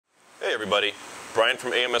Hey everybody, Bryan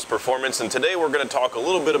from AMS Performance, and today we're going to talk a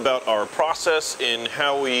little bit about our process in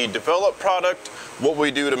how we develop product, what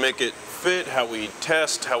we do to make it fit, how we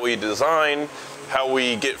test, how we design, how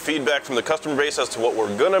we get feedback from the customer base as to what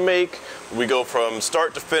we're going to make. We go from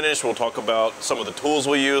start to finish. We'll talk about some of the tools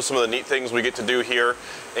we use, some of the neat things we get to do here,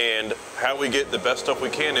 and how we get the best stuff we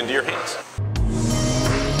can into your hands.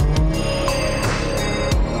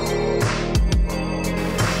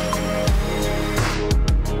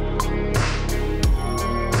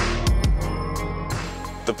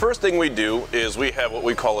 The first thing we do is we have what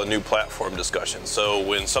we call a new platform discussion. So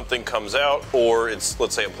when something comes out, or it's,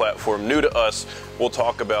 let's say, a platform new to us, we'll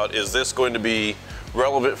talk about, is this going to be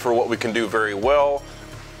relevant for what we can do very well?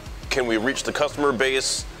 Can we reach the customer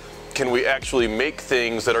base? Can we actually make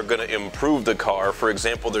things that are going to improve the car? For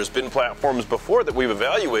example, there's been platforms before that we've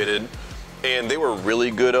evaluated and they were really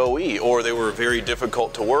good OE, or they were very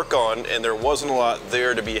difficult to work on and there wasn't a lot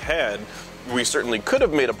there to be had. We certainly could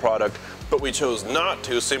have made a product, but we chose not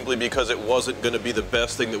to simply because it wasn't going to be the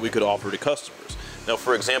best thing that we could offer to customers. Now,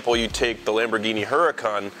 for example, you take the Lamborghini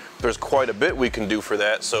Huracan, there's quite a bit we can do for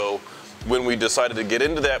that. So when we decided to get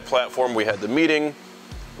into that platform, we had the meeting,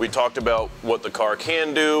 we talked about what the car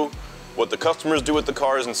can do, what the customers do with the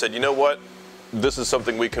cars, and said, you know what, this is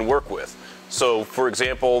something we can work with. So for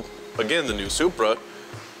example, again, the new Supra,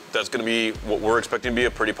 that's going to be what we're expecting to be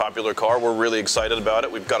a pretty popular car. We're really excited about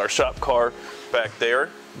it. We've got our shop car back there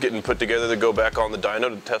getting put together to go back on the dyno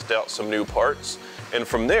to test out some new parts. And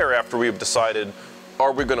from there, after we've decided,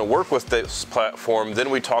 are we going to work with this platform, then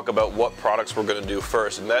we talk about what products we're going to do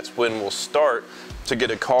first. And that's when we'll start to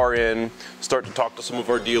get a car in, start to talk to some of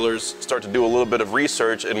our dealers, start to do a little bit of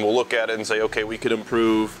research, and we'll look at it and say, okay, we could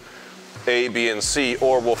improve A, B, and C,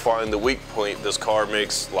 or we'll find the weak point. This car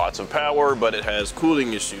makes lots of power, but it has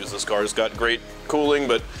cooling issues. This car's got great cooling,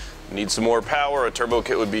 but needs some more power. A turbo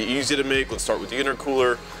kit would be easy to make. Let's start with the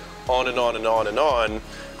intercooler, on and on and on and on.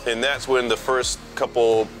 And that's when the first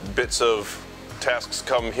couple bits of tasks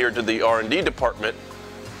come here to the R&D department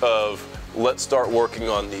of, let's start working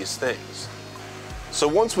on these things. So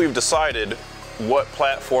once we've decided what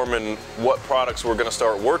platform and what products we're gonna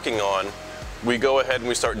start working on, we go ahead and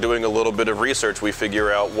we start doing a little bit of research. We figure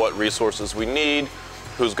out what resources we need,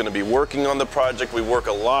 who's going to be working on the project. We work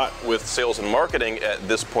a lot with sales and marketing at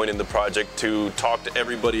this point in the project to talk to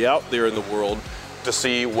everybody out there in the world to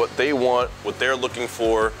see what they want, what they're looking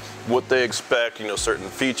for, what they expect, you know, certain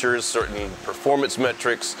features, certain performance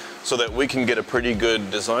metrics, so that we can get a pretty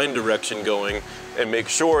good design direction going and make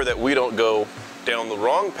sure that we don't go down the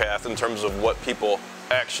wrong path in terms of what people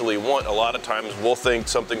actually want. A lot of times we'll think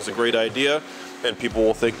something's a great idea and people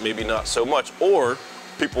will think maybe not so much, or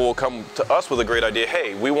people will come to us with a great idea.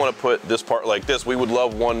 Hey, we want to put this part like this. We would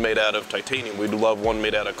love one made out of titanium. We'd love one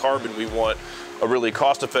made out of carbon. We want a really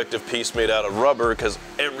cost-effective piece made out of rubber because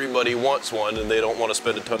everybody wants one and they don't want to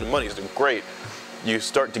spend a ton of money. So great. You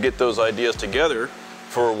start to get those ideas together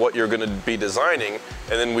for what you're going to be designing,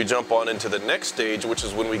 and then we jump on into the next stage, which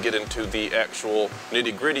is when we get into the actual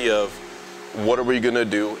nitty-gritty of what are we going to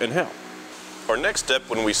do and how. Our next step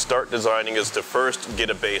when we start designing is to first get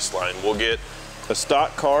a baseline. We'll get a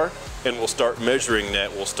stock car and we'll start measuring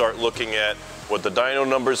that. We'll start looking at what the dyno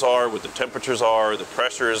numbers are, what the temperatures are, the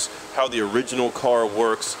pressures, how the original car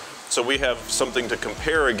works, so we have something to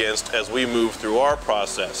compare against as we move through our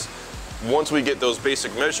process. Once we get those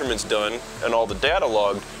basic measurements done and all the data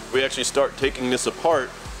logged, we actually start taking this apart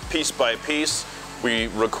piece by piece. We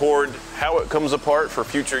record how it comes apart for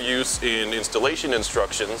future use in installation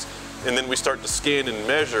instructions, and then we start to scan and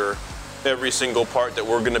measure every single part that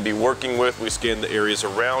we're going to be working with. We scan the areas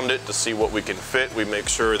around it to see what we can fit. We make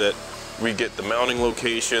sure that we get the mounting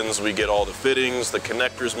locations, we get all the fittings, the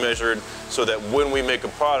connectors measured, so that when we make a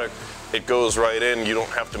product, it goes right in. You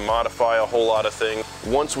don't have to modify a whole lot of things.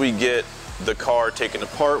 Once we get the car taken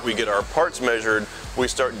apart, we get our parts measured, we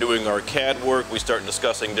start doing our CAD work, we start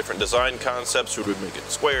discussing different design concepts. Should we make it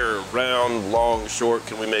square, round, long, short?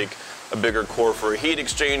 Can we make a bigger core for a heat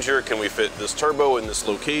exchanger? Can we fit this turbo in this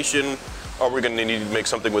location? Are we going to need to make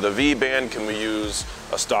something with a V-band? Can we use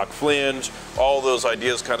a stock flange? All those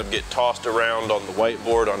ideas kind of get tossed around on the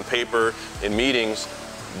whiteboard, on paper, in meetings.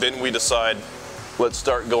 Then we decide, let's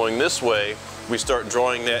start going this way. We start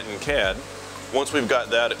drawing that in CAD. Once we've got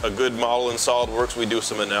that, a good model in SolidWorks, we do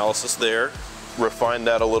some analysis there, refine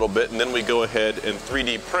that a little bit, and then we go ahead and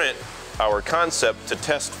 3D print our concept to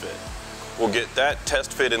test fit. We'll get that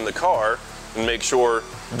test fit in the car and make sure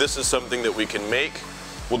this is something that we can make.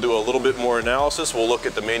 We'll do a little bit more analysis. We'll look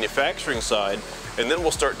at the manufacturing side, and then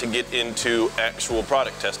we'll start to get into actual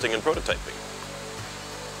product testing and prototyping.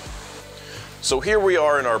 So here we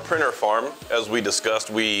are in our printer farm. As we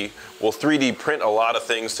discussed, we will 3D print a lot of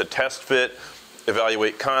things to test fit,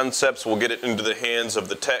 evaluate concepts. We'll get it into the hands of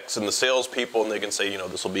the techs and the salespeople, and they can say, you know,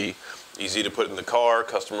 this will be easy to put in the car.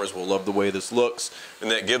 Customers will love the way this looks.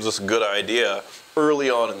 And that gives us a good idea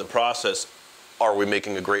early on in the process, are we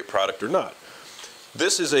making a great product or not?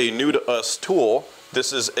 This is a new to us tool.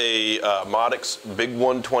 This is a Modix Big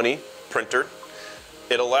 120 printer.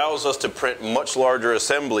 It allows us to print much larger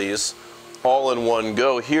assemblies all in one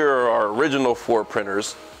go. Here are our original 4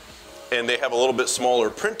 printers, and they have a little bit smaller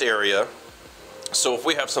print area. So if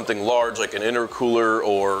we have something large like an intercooler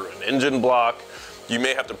or an engine block, you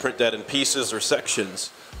may have to print that in pieces or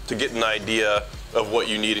sections to get an idea of what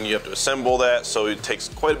you need, and you have to assemble that. So it takes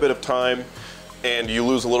quite a bit of time, and you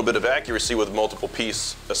lose a little bit of accuracy with multiple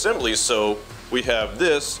piece assemblies. So we have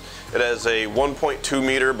this. It has a 1.2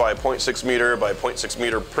 meter by 0.6 meter by 0.6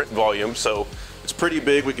 meter print volume. So it's pretty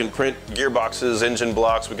big. We can print gearboxes, engine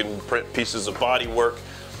blocks, we can print pieces of bodywork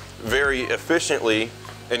very efficiently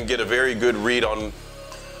and get a very good read on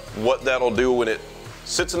what that'll do when it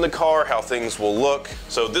sits in the car, how things will look.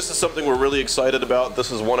 So this is something we're really excited about. This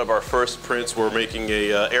is one of our first prints. We're making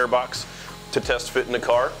a airbox to test fit in the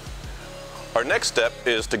car. Our next step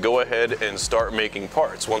is to go ahead and start making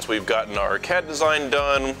parts. Once we've gotten our CAD design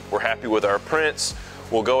done, we're happy with our prints,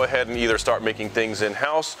 we'll go ahead and either start making things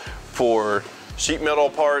in-house for sheet metal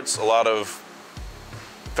parts, a lot of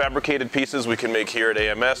fabricated pieces we can make here at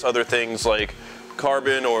AMS, other things like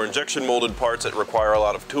carbon or injection molded parts that require a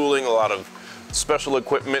lot of tooling, a lot of special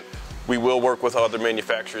equipment. We will work with other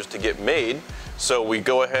manufacturers to get made. So we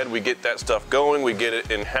go ahead, we get that stuff going, we get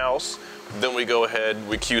it in-house, then we go ahead,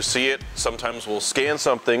 we QC it. Sometimes we'll scan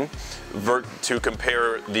something to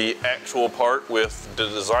compare the actual part with the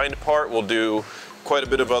designed part. We'll do quite a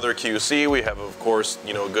bit of other QC. We have, of course,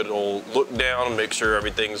 you know, a good old look down and make sure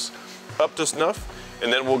everything's up to snuff.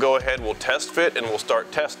 And then we'll go ahead, we'll test fit, and we'll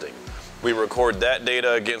start testing. We record that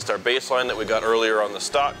data against our baseline that we got earlier on the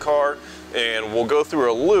stock car, and we'll go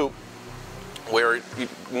through a loop where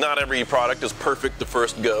not every product is perfect the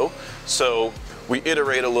first go. So we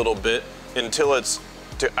iterate a little bit until it's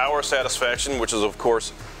to our satisfaction, which is, of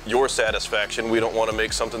course, your satisfaction. We don't want to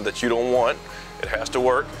make something that you don't want. It has to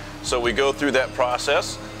work. So we go through that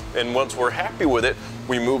process, and once we're happy with it,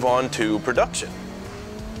 we move on to production.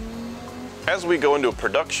 As we go into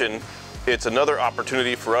production, it's another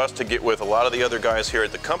opportunity for us to get with a lot of the other guys here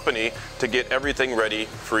at the company to get everything ready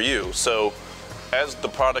for you. So as the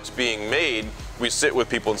product's being made, we sit with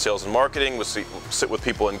people in sales and marketing, we sit with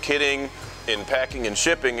people in kitting, in packing and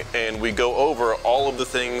shipping, and we go over all of the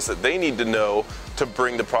things that they need to know to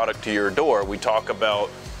bring the product to your door. We talk about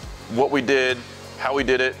what we did, how we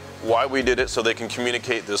did it, why we did it, so they can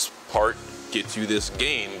communicate this part gets you this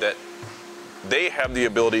gain, that they have the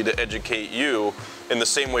ability to educate you in the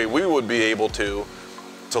same way we would be able to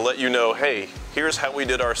let you know, hey, here's how we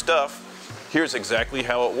did our stuff, here's exactly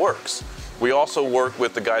how it works. We also work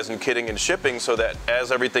with the guys in kitting and shipping so that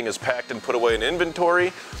as everything is packed and put away in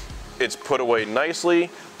inventory, it's put away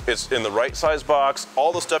nicely, it's in the right size box,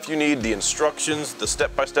 all the stuff you need, the instructions, the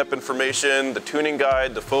step-by-step information, the tuning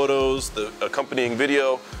guide, the photos, the accompanying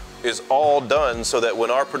video is all done so that when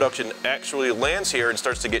our production actually lands here and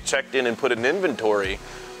starts to get checked in and put in inventory,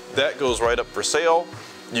 that goes right up for sale,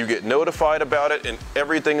 you get notified about it, and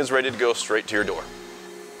everything is ready to go straight to your door.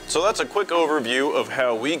 So that's a quick overview of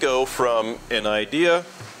how we go from an idea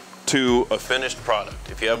to a finished product.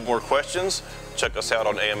 If you have more questions, check us out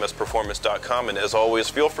on amsperformance.com, and as always,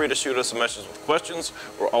 feel free to shoot us a message with questions.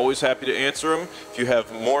 We're always happy to answer them. If you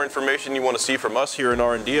have more information you want to see from us here in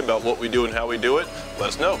R&D about what we do and how we do it, let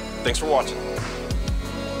us know. Thanks for watching.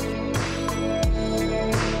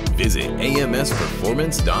 Visit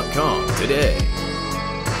amsperformance.com today.